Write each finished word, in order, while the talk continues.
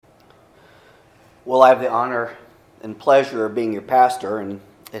Well, I have the honor and pleasure of being your pastor, and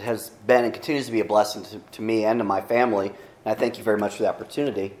it has been and continues to be a blessing to me and to my family, and I thank you very much for the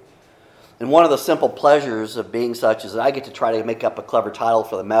opportunity. And one of the simple pleasures of being such is that I get to try to make up a clever title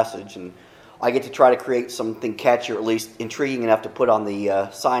for the message, and I get to try to create something catchy or at least intriguing enough to put on the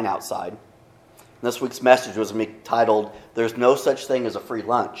sign outside. And this week's message was titled, "There's No Such Thing as a Free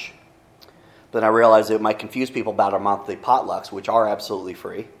Lunch." Then I realized it might confuse people about our monthly potlucks, which are absolutely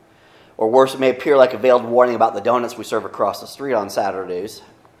free. Or worse, it may appear like a veiled warning about the donuts we serve across the street on Saturdays.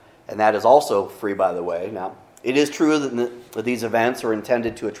 And that is also free, by the way. Now, it is true that these events are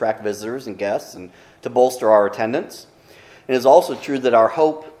intended to attract visitors and guests and to bolster our attendance. It is also true that our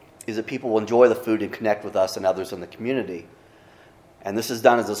hope is that people will enjoy the food and connect with us and others in the community. And this is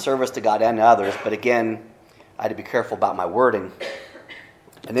done as a service to God and others, but again, I had to be careful about my wording.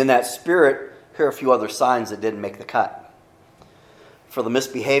 And in that spirit, here are a few other signs that didn't make the cut. For the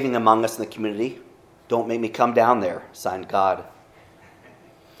misbehaving among us in the community, "Don't make me come down there," signed God.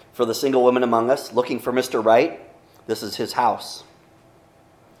 For the single women among us looking for Mr. Right, this is his house.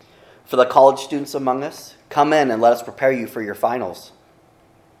 For the college students among us, "Come in and let us prepare you for your finals."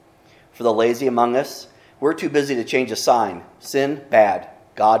 For the lazy among us, "We're too busy to change a sign. Sin, bad.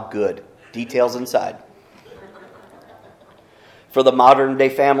 God, good. Details inside." For the modern day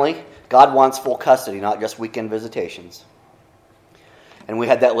family, God wants full custody, not just weekend visitations. And we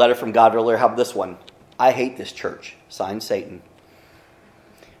had that letter from God earlier. How about this one? "I hate this church," signed Satan.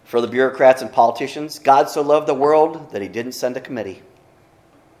 For the bureaucrats and politicians, "God so loved the world that he didn't send a committee."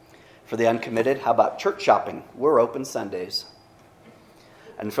 For the uncommitted, how about church shopping? "We're open Sundays."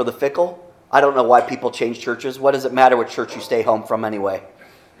 And for the fickle, "I don't know why people change churches. What does it matter what church you stay home from anyway?"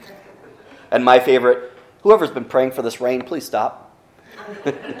 And my favorite, "Whoever's been praying for this rain, please stop."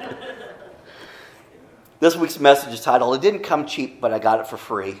 This week's message is titled, "It didn't come cheap, but I got it for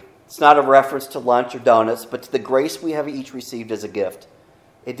free." It's not a reference to lunch or donuts, but to the grace we have each received as a gift.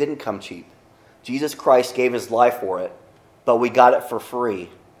 It didn't come cheap. Jesus Christ gave his life for it, but we got it for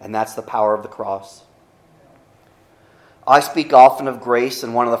free, and that's the power of the cross. I speak often of grace,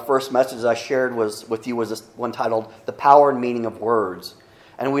 and one of the first messages I shared with you was this one titled, "The Power and Meaning of Words."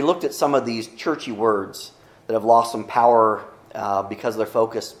 And we looked at some of these churchy words that have lost some power because their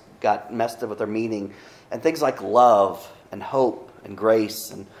focus got messed up with their meaning. And things like love and hope and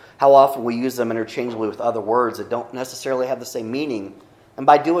grace, and how often we use them interchangeably with other words that don't necessarily have the same meaning. And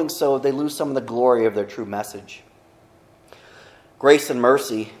by doing so, they lose some of the glory of their true message. Grace and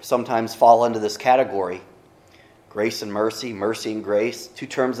mercy sometimes fall into this category. Grace and mercy, mercy and grace, two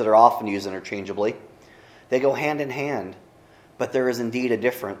terms that are often used interchangeably. They go hand in hand, but there is indeed a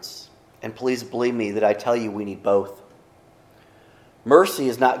difference. And please believe me that I tell you we need both. Mercy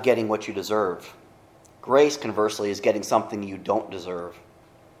is not getting what you deserve. Grace, conversely, is getting something you don't deserve.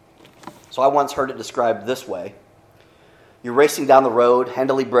 So I once heard it described this way. You're racing down the road,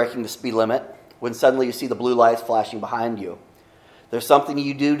 handily braking the speed limit, when suddenly you see the blue lights flashing behind you. There's something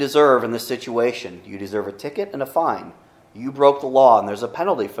you do deserve in this situation. You deserve a ticket and a fine. You broke the law, and there's a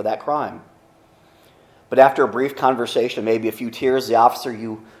penalty for that crime. But after a brief conversation, maybe a few tears, the officer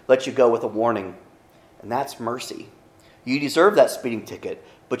lets you go with a warning. And that's mercy. You deserve that speeding ticket,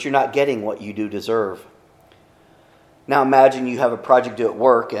 but you're not getting what you do deserve. Now imagine you have a project due at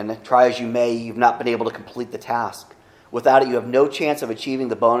work, and try as you may, you've not been able to complete the task. Without it, you have no chance of achieving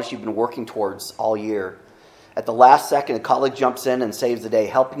the bonus you've been working towards all year. At the last second, a colleague jumps in and saves the day,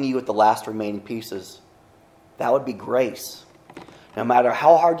 helping you with the last remaining pieces. That would be grace. No matter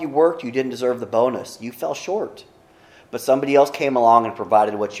how hard you worked, you didn't deserve the bonus. You fell short. But somebody else came along and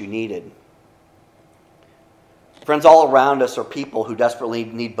provided what you needed. Friends, all around us are people who desperately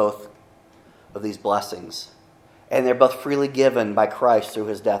need both of these blessings. And they're both freely given by Christ through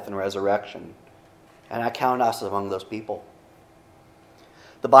his death and resurrection. And I count us among those people.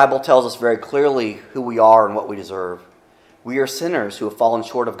 The Bible tells us very clearly who we are and what we deserve. We are sinners who have fallen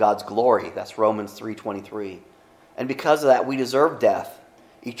short of God's glory. That's Romans 3:23. And because of that, we deserve death,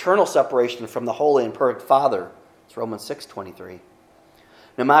 eternal separation from the holy and perfect Father. It's Romans 6:23.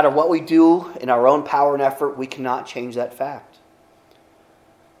 No matter what we do in our own power and effort, we cannot change that fact.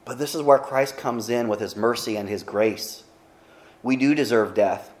 But this is where Christ comes in with his mercy and his grace. We do deserve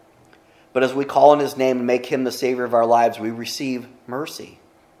death. But as we call on his name and make him the Savior of our lives, we receive mercy.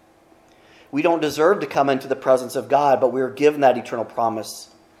 We don't deserve to come into the presence of God, but we are given that eternal promise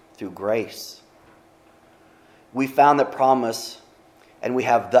through grace. We found that promise, and we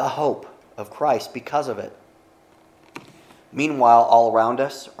have the hope of Christ because of it. Meanwhile, all around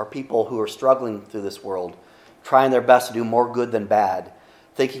us are people who are struggling through this world, trying their best to do more good than bad,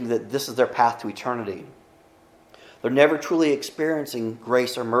 thinking that this is their path to eternity. They're never truly experiencing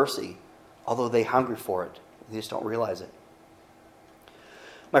grace or mercy. although they're hungry for it. They just don't realize it.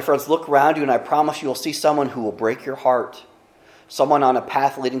 My friends, look around you, and I promise you will see someone who will break your heart, someone on a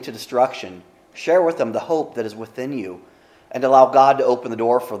path leading to destruction. Share with them the hope that is within you, and allow God to open the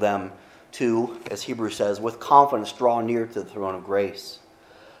door for them to, as Hebrews says, with confidence draw near to the throne of grace,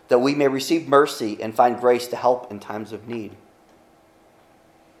 that we may receive mercy and find grace to help in times of need.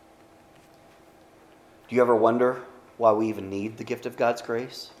 Do you ever wonder why we even need the gift of God's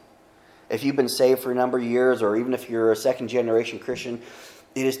grace? If you've been saved for a number of years, or even if you're a second-generation Christian,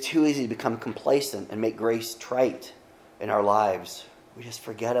 it is too easy to become complacent and make grace trite in our lives. We just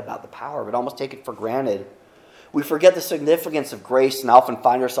forget about the power of it, almost take it for granted. We forget the significance of grace and often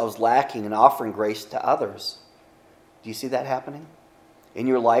find ourselves lacking in offering grace to others. Do you see that happening in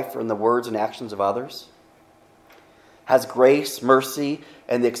your life or in the words and actions of others? Has grace, mercy,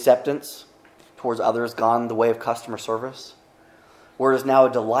 and the acceptance towards others gone the way of customer service? Or is now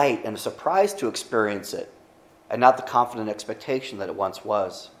a delight and a surprise to experience it, and not the confident expectation that it once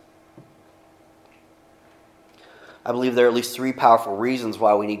was? I believe there are at least 3 powerful reasons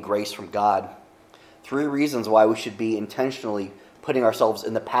why we need grace from God. 3 reasons why we should be intentionally putting ourselves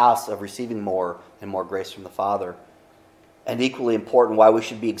in the path of receiving more and more grace from the Father. And equally important, why we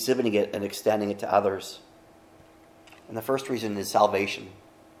should be exhibiting it and extending it to others. And the first reason is salvation.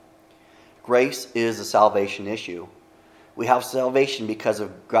 Grace is a salvation issue. We have salvation because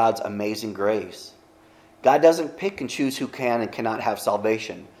of God's amazing grace. God doesn't pick and choose who can and cannot have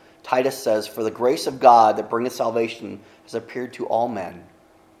salvation. Titus says, "For the grace of God that bringeth salvation has appeared to all men."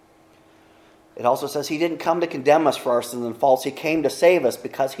 It also says he didn't come to condemn us for our sins and faults. He came to save us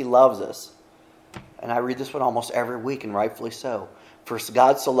because he loves us. And I read this one almost every week, and rightfully so. "For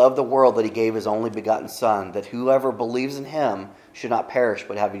God so loved the world that he gave his only begotten Son, that whoever believes in him should not perish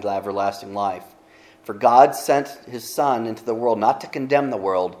but have everlasting life. For God sent his Son into the world not to condemn the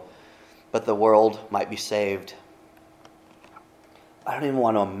world, but the world might be saved." I don't even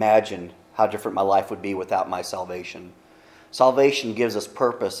want to imagine how different my life would be without my salvation. Salvation gives us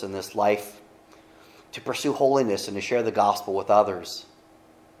purpose in this life to pursue holiness and to share the gospel with others.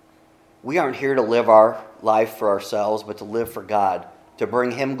 We aren't here to live our life for ourselves, but to live for God, to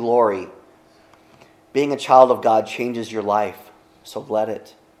bring him glory. Being a child of God changes your life, so let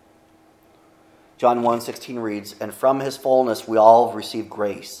it. John 1:16 reads, "And from his fullness we all have received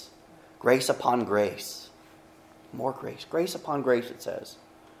grace, grace upon grace." More grace. Grace upon grace, it says.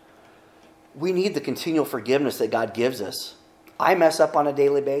 We need the continual forgiveness that God gives us. I mess up on a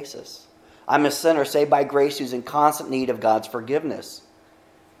daily basis. I'm a sinner saved by grace who's in constant need of God's forgiveness.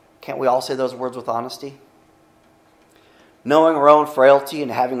 Can't we all say those words with honesty? Knowing our own frailty and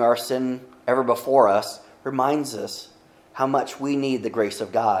having our sin ever before us reminds us how much we need the grace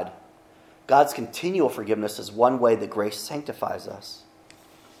of God. God's continual forgiveness is one way that grace sanctifies us.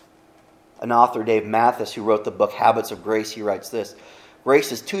 An author, Dave Mathis, who wrote the book Habits of Grace, he writes this: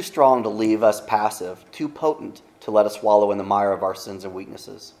 "Grace is too strong to leave us passive, too potent to let us wallow in the mire of our sins and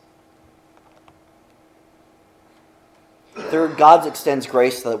weaknesses." Third, God extends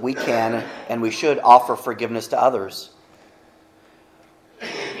grace so that we can and we should offer forgiveness to others.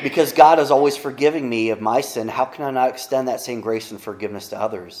 Because God is always forgiving me of my sin, how can I not extend that same grace and forgiveness to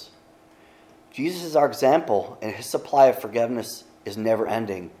others? Jesus is our example, and his supply of forgiveness is never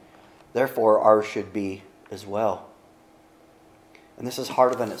ending. Therefore, ours should be as well. And this is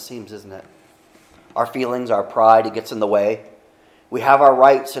harder than it seems, isn't it? Our feelings, our pride, it gets in the way. We have our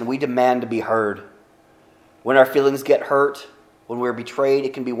rights and we demand to be heard. When our feelings get hurt, when we're betrayed,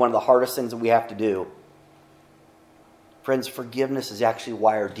 it can be one of the hardest things that we have to do. Friends, forgiveness is actually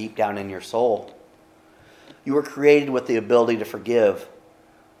wired deep down in your soul. You were created with the ability to forgive.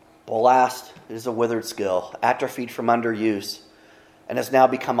 But last, it is a withered skill, atrophied from underuse, and has now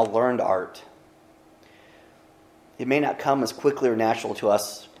become a learned art. It may not come as quickly or natural to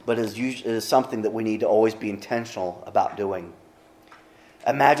us, but it is something that we need to always be intentional about doing.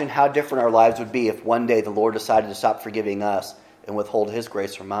 Imagine how different our lives would be if one day the Lord decided to stop forgiving us and withhold his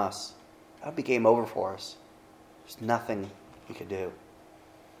grace from us. That would be game over for us. There's nothing we could do.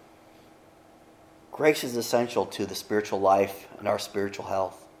 Grace is essential to the spiritual life and our spiritual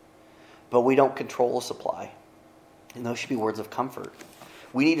health, but we don't control the supply. And those should be words of comfort.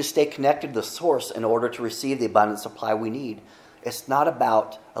 We need to stay connected to the source in order to receive the abundant supply we need. It's not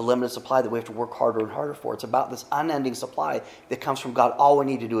about a limited supply that we have to work harder and harder for. It's about this unending supply that comes from God. All we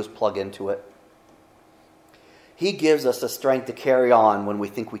need to do is plug into it. He gives us the strength to carry on when we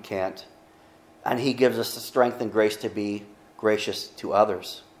think we can't. And he gives us the strength and grace to be gracious to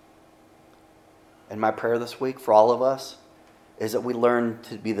others. And my prayer this week for all of us is that we learn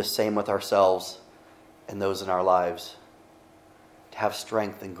to be the same with ourselves and those in our lives. to have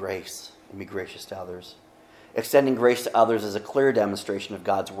strength and grace and be gracious to others. Extending grace to others is a clear demonstration of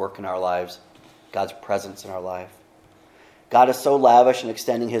God's work in our lives, God's presence in our life. God is so lavish in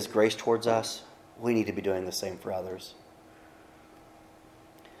extending his grace towards us, we need to be doing the same for others.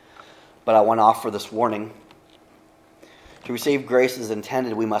 But I want to offer this warning. To receive grace as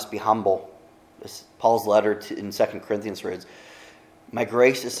intended, we must be humble. This Paul's letter in 2 Corinthians reads, "My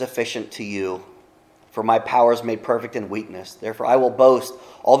grace is sufficient to you, for my power is made perfect in weakness. Therefore I will boast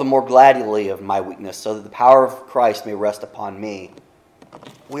all the more gladly of my weakness, so that the power of Christ may rest upon me."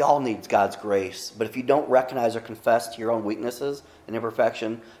 We all need God's grace, but if you don't recognize or confess to your own weaknesses and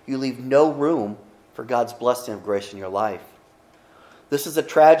imperfection, you leave no room for God's blessing of grace in your life. This is a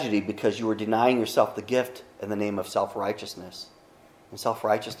tragedy because you are denying yourself the gift in the name of self-righteousness. And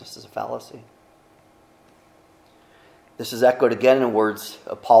self-righteousness is a fallacy. This is echoed again in words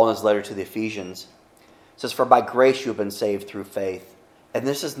of Paul in his letter to the Ephesians. It says, "For by grace you have been saved through faith. And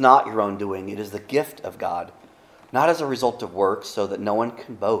this is not your own doing, it is the gift of God, not as a result of works, so that no one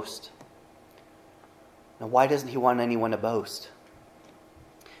can boast." Now, why doesn't he want anyone to boast?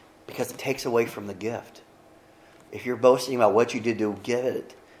 Because it takes away from the gift. If you're boasting about what you did to get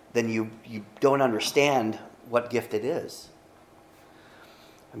it, then you don't understand what gift it is.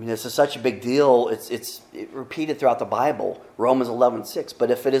 I mean, this is such a big deal. It's repeated throughout the Bible. Romans 11:6.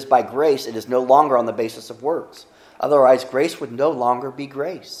 "But if it is by grace, it is no longer on the basis of works. Otherwise, grace would no longer be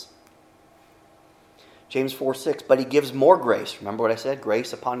grace." James 4:6. "But he gives more grace." Remember what I said?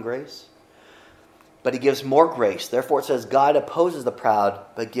 Grace upon grace. "But he gives more grace. Therefore it says, God opposes the proud,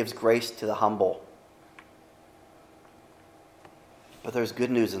 but gives grace to the humble." But there's good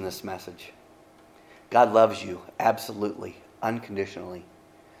news in this message. God loves you absolutely, unconditionally.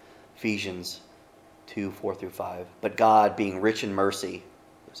 Ephesians 2:4-5. "But God, being rich in mercy,"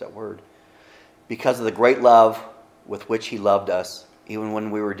 there's that word, "because of the great love with which he loved us, even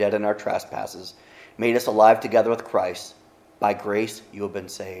when we were dead in our trespasses, made us alive together with Christ. By grace you have been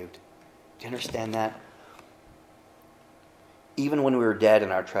saved." Do you understand that? Even when we were dead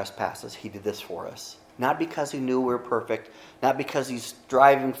in our trespasses, he did this for us. Not because he knew we were perfect, not because he's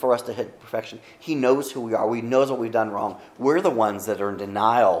striving for us to hit perfection. He knows who we are. He knows what we've done wrong. We're the ones that are in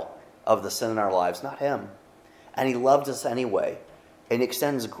denial of the sin in our lives, not him. And he loves us anyway and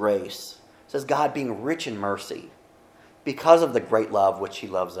extends grace. It says, God being rich in mercy, because of the great love which he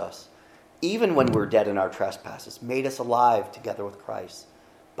loves us, even when we were dead in our trespasses, made us alive together with Christ.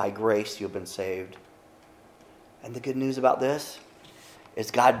 By grace you have been saved. And the good news about this is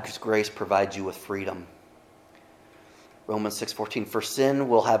God's grace provides you with freedom. Romans 6:14, "For sin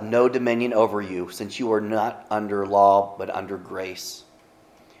will have no dominion over you, since you are not under law, but under grace."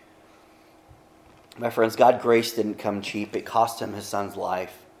 My friends, God's grace didn't come cheap. It cost him his son's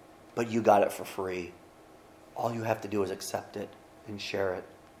life, but you got it for free. All you have to do is accept it and share it.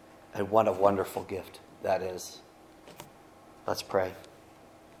 And what a wonderful gift that is. Let's pray.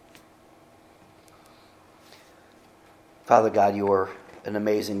 Father God, you are an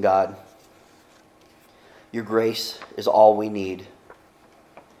amazing God. Your grace is all we need.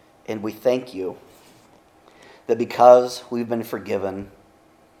 And we thank you that because we've been forgiven,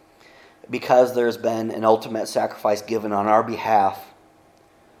 because there's been an ultimate sacrifice given on our behalf,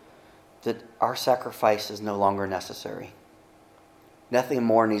 that our sacrifice is no longer necessary. Nothing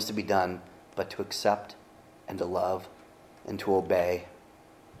more needs to be done but to accept and to love and to obey.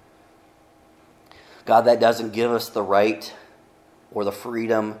 God, that doesn't give us the right or the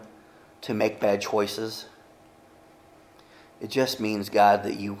freedom to make bad choices. It just means, God,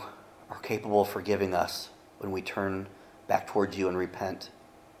 that you are capable of forgiving us when we turn back towards you and repent.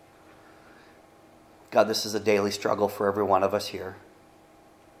 God, this is a daily struggle for every one of us here.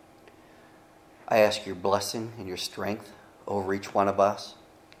 I ask your blessing and your strength over each one of us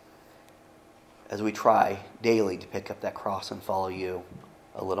as we try daily to pick up that cross and follow you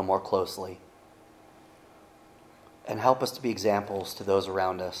a little more closely. And help us to be examples to those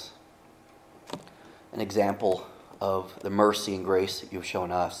around us. An example of the mercy and grace that you've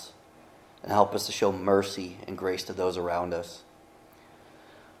shown us. And help us to show mercy and grace to those around us.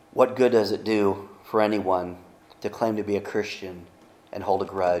 What good does it do for anyone to claim to be a Christian and hold a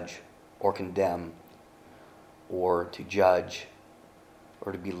grudge or condemn or to judge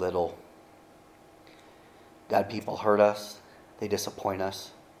or to belittle? God, people hurt us. They disappoint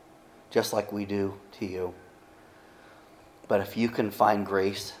us, just like we do to you. But if you can find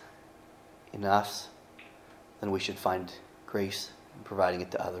grace in us, then we should find grace in providing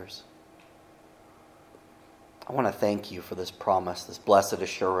it to others. I want to thank you for this promise, this blessed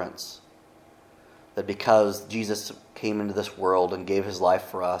assurance, that because Jesus came into this world and gave his life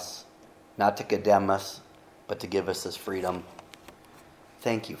for us, not to condemn us, but to give us his freedom.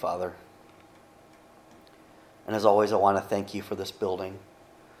 Thank you, Father. And as always, I want to thank you for this building,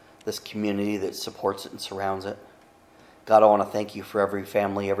 this community that supports it and surrounds it. God, I want to thank you for every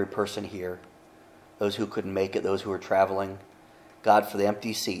family, every person here, those who couldn't make it, those who are traveling. God, for the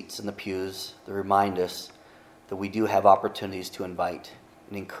empty seats in the pews that remind us that we do have opportunities to invite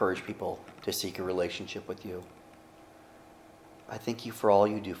and encourage people to seek a relationship with you. I thank you for all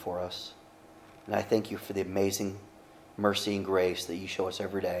you do for us. And I thank you for the amazing mercy and grace that you show us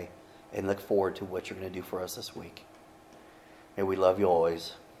every day, and look forward to what you're going to do for us this week. May we love you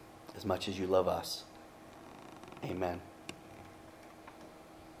always as much as you love us. Amen.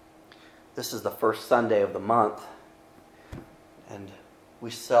 This is the first Sunday of the month, and we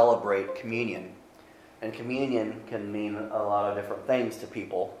celebrate communion. And communion can mean a lot of different things to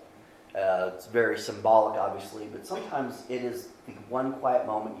people. It's very symbolic, obviously, but sometimes it is the one quiet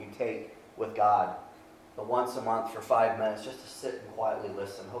moment you take with God, the once a month for 5 minutes, just to sit and quietly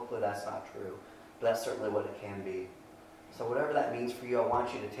listen. Hopefully that's not true, but that's certainly what it can be. So whatever that means for you, I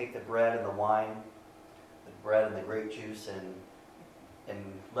want you to take the bread and the wine, the bread and the grape juice, and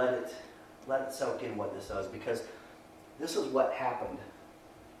let it soak in what this does, because this is what happened.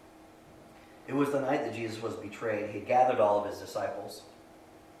 It was the night that Jesus was betrayed. He gathered all of his disciples,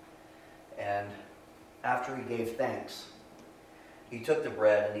 and after he gave thanks, he took the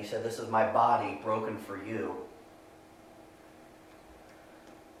bread and he said, "This is my body broken for you."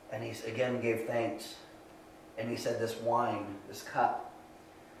 And he again gave thanks, and he said, "This wine, this cup,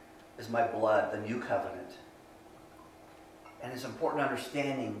 is my blood, the new covenant." And it's important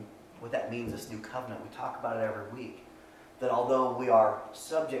understanding what that means, this new covenant. We talk about it every week. That although we are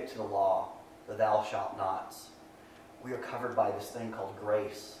subject to the law, the thou shalt nots, we are covered by this thing called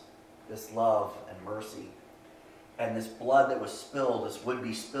grace, this love and mercy. And this blood that was spilled, this would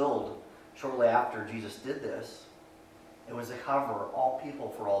be spilled shortly after Jesus did this, it was to cover all people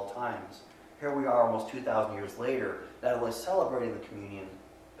for all times. Here we are almost 2,000 years later, not only celebrating the communion,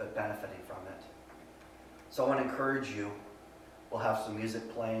 but benefiting from it. So I want to encourage you. We'll have some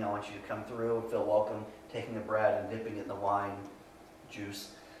music playing. I want you to come through and feel welcome, taking the bread and dipping it in the wine,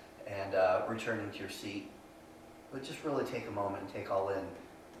 juice, and returning to your seat. But just really take a moment and take all in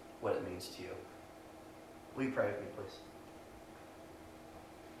what it means to you. Will you pray with me, please?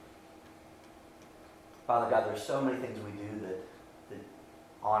 Father God, there's so many things we do that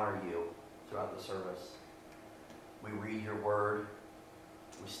honor you throughout the service. We read your word,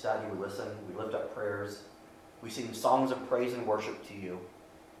 we study, we listen, we lift up prayers, we sing songs of praise and worship to you,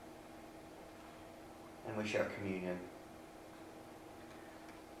 and we share communion.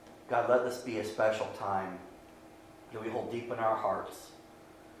 God, let this be a special time that we hold deep in our hearts,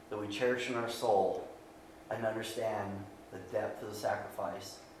 that we cherish in our soul, and understand the depth of the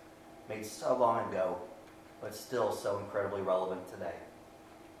sacrifice made so long ago, but still so incredibly relevant today.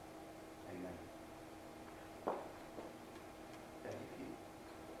 Amen. Thank you.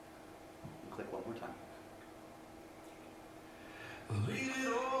 Click one more time. Leave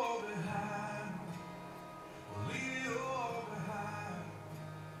it all behind. Leave it all behind.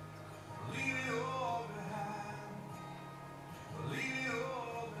 Leave it all behind. Leave it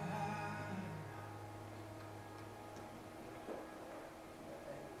all behind.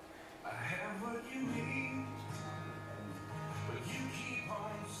 I have what you need, but you keep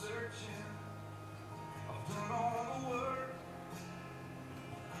on searching. I've done all the work,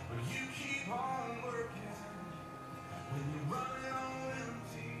 but you keep on working. When you're running on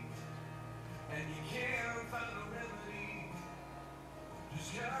empty and you can't find a remedy,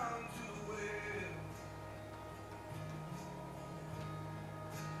 just come to the well.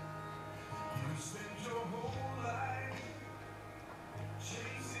 You spend your whole life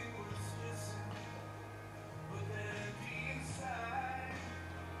chasing what's missing, but that empty inside,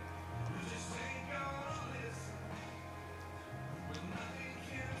 you just ain't gonna listen. When nothing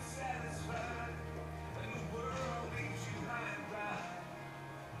can satisfy and the world leaves you high and dry,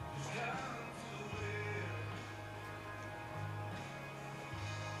 just come to the well.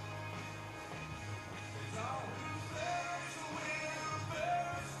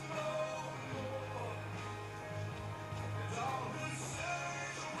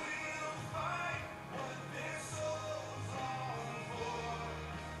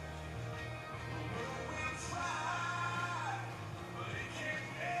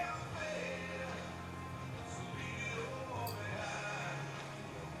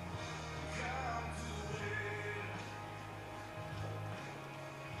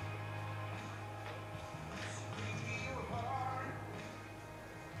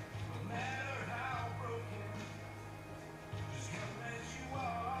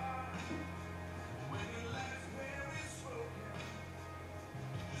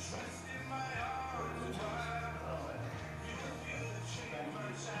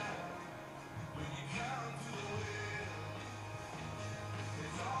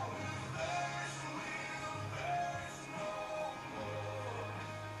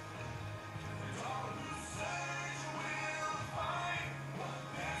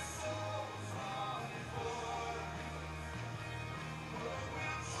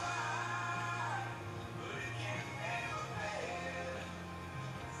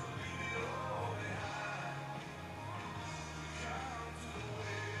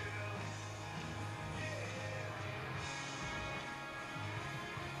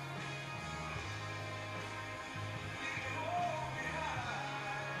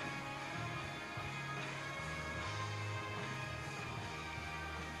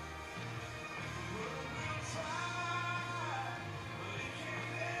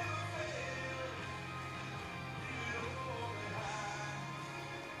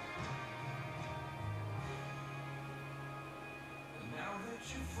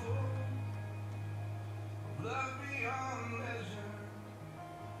 you full of love beyond measure.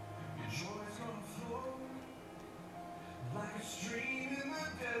 Your joy's gonna flow like a stream in the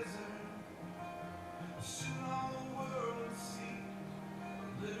desert. Soon all the world will see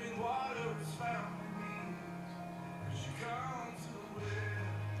living water is found in me. 'Cause you come to the well.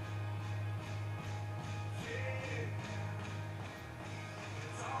 Yeah.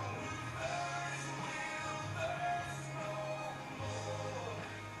 It's all who thirsts will thirst no more.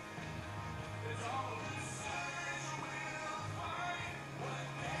 It's all who search will find what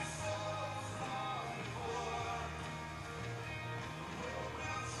their souls long for. The world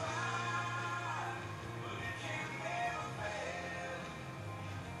will try, but it can never fail.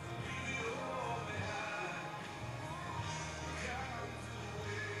 Leave it all behind. Come to the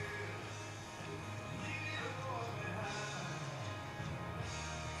well. Leave it all behind.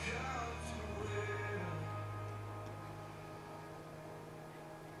 Come to the well.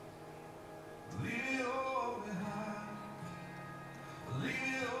 Leave it all behind. Leave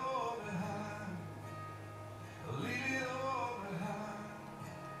it all behind. Leave it all behind.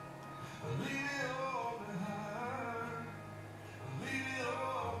 Leave it all behind. Leave it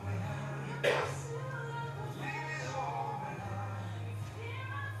all behind. Leave it all behind.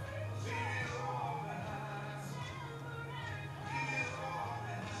 Leave it all behind. Leave it all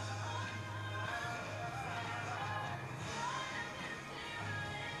behind.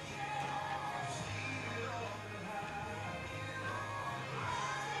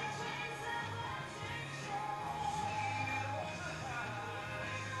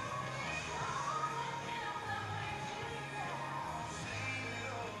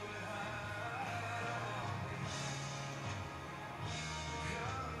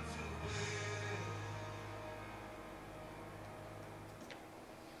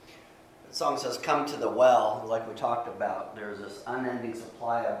 The song says, come to the well, like we talked about. There's this unending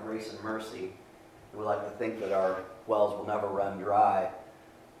supply of grace and mercy. We like to think that our wells will never run dry.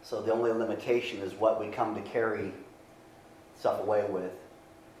 So the only limitation is what we come to carry stuff away with.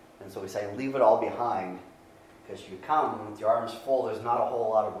 And so we say, leave it all behind. Because you come with your arms full, there's not a whole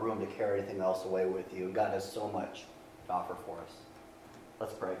lot of room to carry anything else away with you. God has so much to offer for us.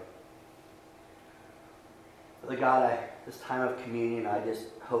 Let's pray. Father God, this time of communion, I just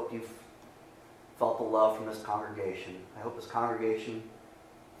hope you've felt the love from this congregation. I hope this congregation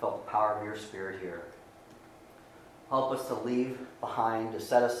felt the power of your Spirit here. Help us to leave behind, to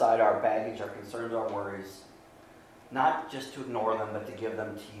set aside our baggage, our concerns, our worries, not just to ignore them, but to give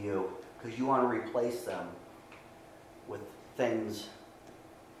them to you, because you want to replace them with things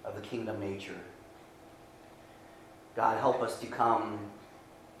of the kingdom nature. God, help us to come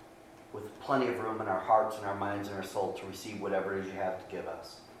with plenty of room in our hearts and our minds and our soul to receive whatever it is you have to give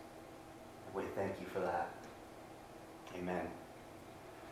us. We thank you for that. Amen.